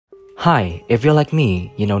Hi, if you're like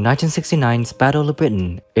me, you know 1969's Battle of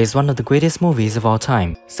Britain is one of the greatest movies of all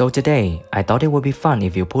time. So today, I thought it would be fun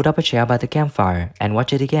if you pulled up a chair by the campfire and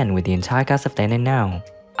watch it again with the entire cast of then and now.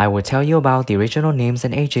 I will tell you about the original names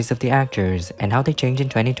and ages of the actors and how they changed in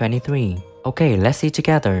 2023. Okay, let's see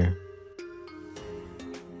together.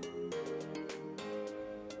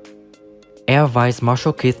 Air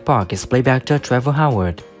Vice-Marshal Keith Park is played by actor Trevor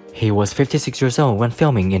Howard. He was 56 years old when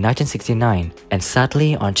filming in 1969, and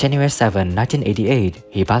sadly, on January 7, 1988,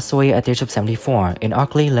 he passed away at the age of 74 in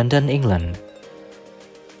Arkley, London, England.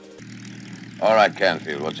 All right,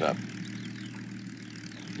 Canfield, what's up?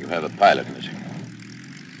 You have a pilot missing.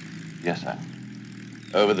 Yes, sir.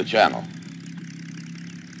 Over the channel.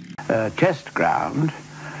 Test ground,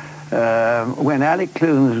 when Alec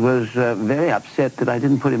Clunes was very upset that I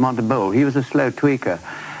didn't put him onto bowl. He was a slow tweaker.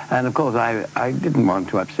 And of course, I didn't want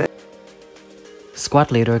to upset.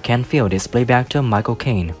 Squad leader Canfield is played by actor Michael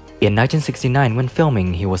Caine. In 1969, when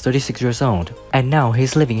filming, he was 36 years old, and now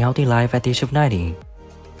he's living a healthy life at the age of 90.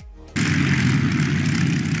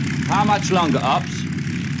 How much longer, Ops?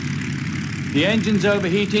 The engine's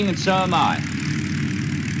overheating and so am I.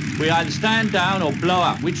 We either stand down or blow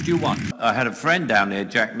up. Which do you want? I had a friend down there,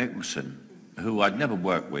 Jack Nicholson, who I'd never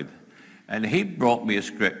worked with, and he brought me a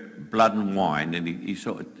script, Blood and Wine, and he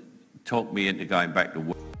sort of talked me into going back to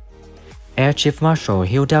work. Air Chief Marshal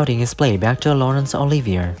Hugh Dowding is played by actor Laurence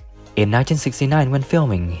Olivier. In 1969, when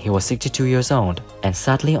filming, he was 62 years old, and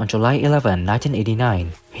sadly on July 11,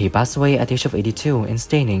 1989, he passed away at the age of 82 in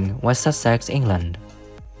Staining, West Sussex, England.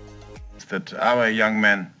 That our young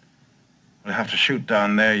men will have to shoot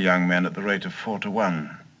down their young men at the rate of 4 to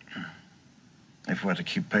 1, if we're to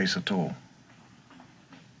keep pace at all.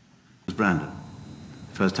 It was Brandon.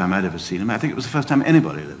 First time I'd ever seen him. I think it was the first time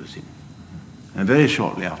anybody had ever seen him. And very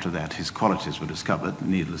shortly after that, his qualities were discovered,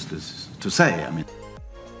 needless to say, I mean.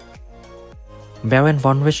 Baron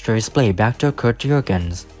von Richter is played by actor Kurt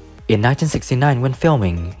Jürgens. In 1969, when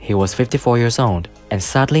filming, he was 54 years old, and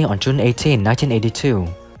sadly on June 18, 1982,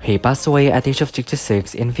 he passed away at the age of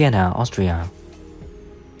 66 in Vienna, Austria.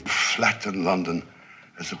 Flattened London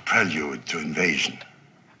as a prelude to invasion.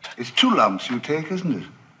 It's 2 lumps you take, isn't it?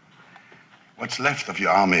 What's left of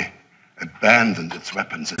your army abandoned its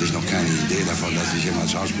weapons. Ich noch keine Idee davon, dass ich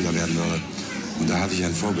jemals Schauspieler werden würde. Und da hatte ich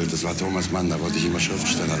ein Vorbild, das war Thomas Mann, da wollte ich immer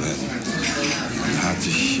Schriftsteller werden. Da hatte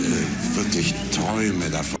ich wirklich Träume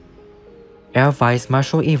davon. Air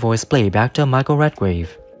Vice-Marshal Evo is played by actor Michael Redgrave.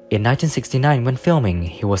 In 1969, when filming,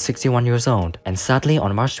 he was 61 years old, and sadly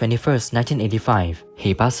on March 21, 1985,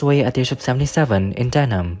 he passed away at the age of 77 in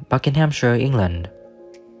Denham, Buckinghamshire, England.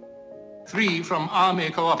 3 from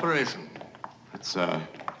Army Cooperation. It's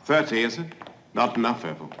 30, is it? Not enough,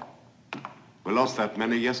 Evo. We lost that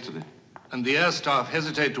many yesterday. And the air staff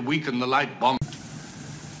hesitate to weaken the light bomb.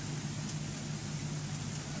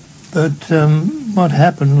 But what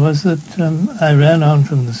happened was that I ran on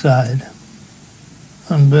from the side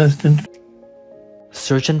and burst into...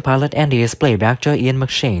 Surgeon Pilot Andy is played by actor Ian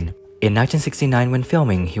McShane. In 1969, when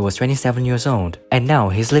filming, he was 27 years old, and now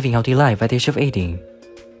he's living a healthy life at the age of 80.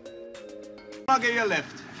 I'll get you a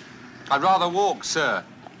lift. I'd rather walk, sir.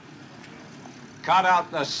 Cut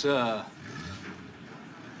out the sir.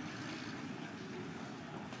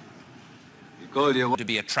 You call you to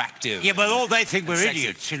be attractive. Yeah, but all they think we're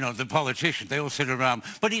idiots, you know, the politicians. They all sit around.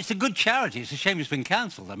 But it's a good charity. It's a shame it's been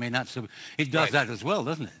cancelled. I mean, it does that as well,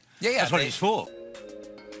 doesn't it? Yeah, that's what it's for.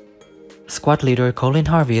 Squad leader Colin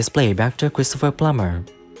Harvey is played by actor Christopher Plummer.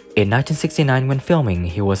 In 1969, when filming,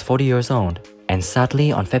 he was 40 years old, and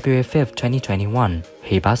sadly on February 5, 2021,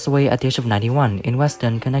 he passed away at the age of 91 in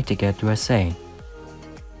Weston, Connecticut, USA.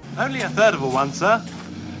 Only a third of a one, sir.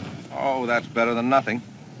 Oh, that's better than nothing.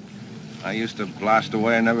 I used to blast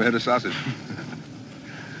away and never hit a sausage.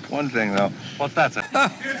 One thing, though. What's that, sir?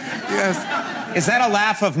 Yes. Is that a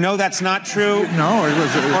laugh of no, that's not true? No, it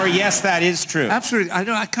was... Or yes, that is true? Absolutely.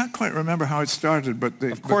 I can't quite remember how it started, but...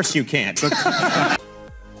 Of course you can't.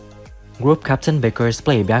 Group Captain Baker is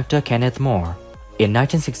played by actor Kenneth Moore. In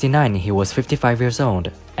 1969, he was 55 years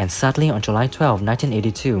old, and sadly on July 12,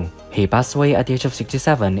 1982, he passed away at the age of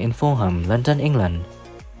 67 in Fulham, London, England.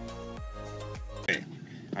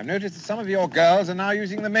 I've noticed that some of your girls are now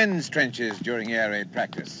using the men's trenches during air raid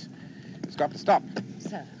practice. It's got to stop.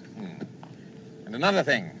 Sir. And another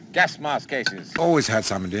thing, gas mask cases. Always had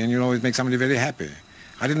somebody, and you'll always make somebody very happy.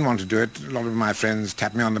 I didn't want to do it. A lot of my friends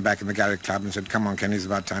tapped me on the back in the Garrick Club and said, come on, Kenny, it's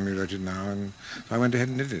about time you wrote it now. And so I went ahead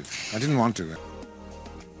and did it. I didn't want to.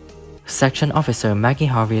 Section Officer Maggie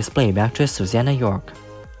Harvey is played by actress Susanna York.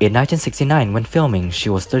 In 1969, when filming, she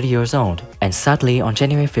was 30 years old, and sadly, on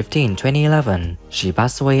January 15, 2011, she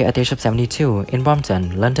passed away at the age of 72 in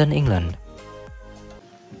Brompton, London, England.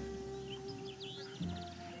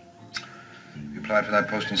 You applied for that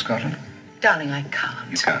post in Scotland? Darling, I can't.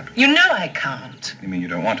 You can't? You know I can't. You mean you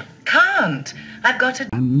don't want to? Can't. I've got to...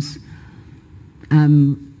 And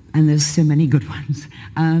there's so many good ones.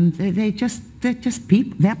 They're just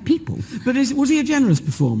people. They're people. But was he a generous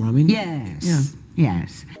performer? I mean, yes, yeah.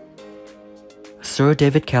 Yes. Sir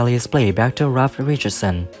David Kelly is played by actor Ralph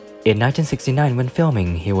Richardson. In 1969, when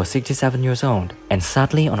filming, he was 67 years old, and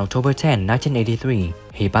sadly, on October 10, 1983,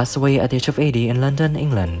 he passed away at the age of 80 in London,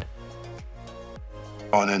 England.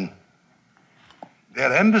 Morning.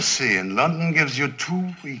 Their embassy in London gives you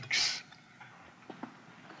 2 weeks.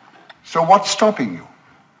 So what's stopping you?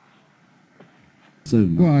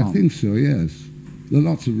 Well, I think so, yes. There are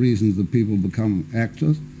lots of reasons that people become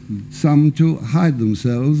actors. Some to hide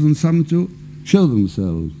themselves and some to show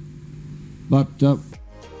themselves. But... A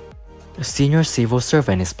senior civil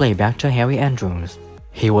servant is played by actor Harry Andrews.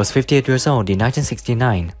 He was 58 years old in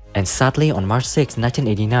 1969, and sadly on March 6,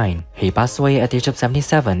 1989, he passed away at the age of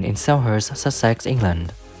 77 in Selhurst, Sussex,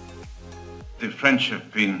 England. The French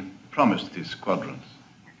have been promised these squadrons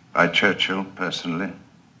by Churchill personally.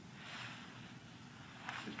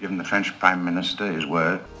 He's given the French Prime Minister his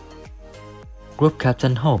word. Group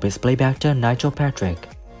Captain Hope is played by actor Nigel Patrick.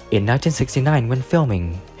 In 1969, when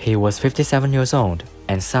filming, he was 57 years old,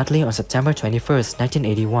 and sadly on September 21,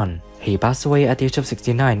 1981, he passed away at the age of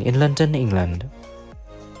 69 in London, England.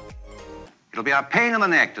 It'll be a pain in the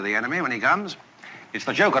neck to the enemy when he comes. It's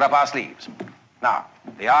the joker up our sleeves. Now,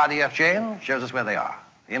 the RDF chain shows us where they are.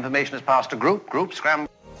 The information is passed to group scramble.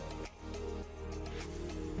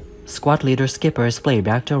 Squad Leader Skipper is played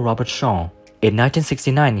by actor Robert Shaw. In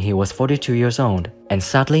 1969, he was 42 years old, and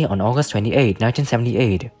sadly on August 28,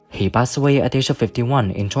 1978, he passed away at the age of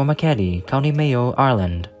 51 in Tormakeddy, County Mayo,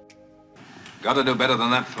 Ireland. Got to do better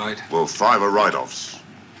than that flight. Well, 5 are write-offs.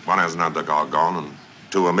 1 has an undercar gone and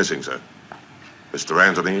 2 are missing, sir. Mr.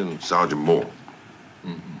 Anthony and Sergeant Moore.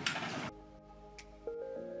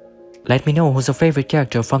 Let me know who's your favorite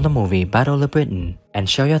character from the movie Battle of Britain, and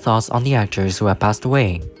share your thoughts on the actors who have passed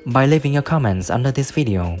away by leaving your comments under this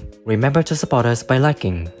video. Remember to support us by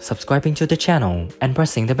liking, subscribing to the channel, and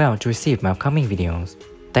pressing the bell to receive my upcoming videos.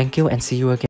 Thank you and see you again.